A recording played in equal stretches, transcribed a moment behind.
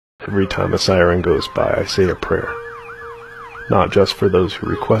Every time a siren goes by, I say a prayer, not just for those who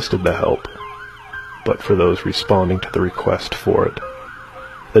requested the help, but for those responding to the request for it.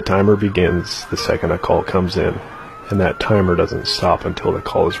 The timer begins the second a call comes in, and that timer doesn't stop until the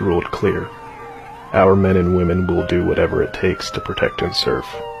call is ruled clear. Our men and women will do whatever it takes to protect and serve,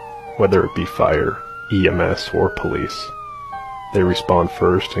 whether it be fire, EMS, or police. They respond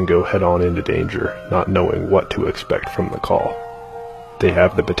first and go head on into danger, not knowing what to expect from the call. They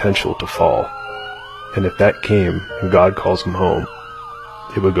have the potential to fall, and if that came and God calls them home,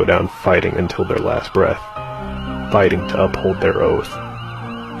 they would go down fighting until their last breath, fighting to uphold their oath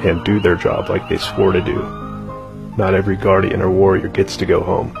and do their job like they swore to do. Not every guardian or warrior gets to go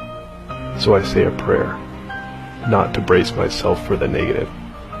home, so I say a prayer, not to brace myself for the negative,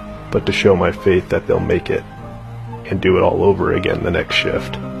 but to show my faith that they'll make it and do it all over again the next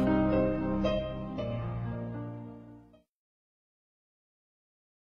shift.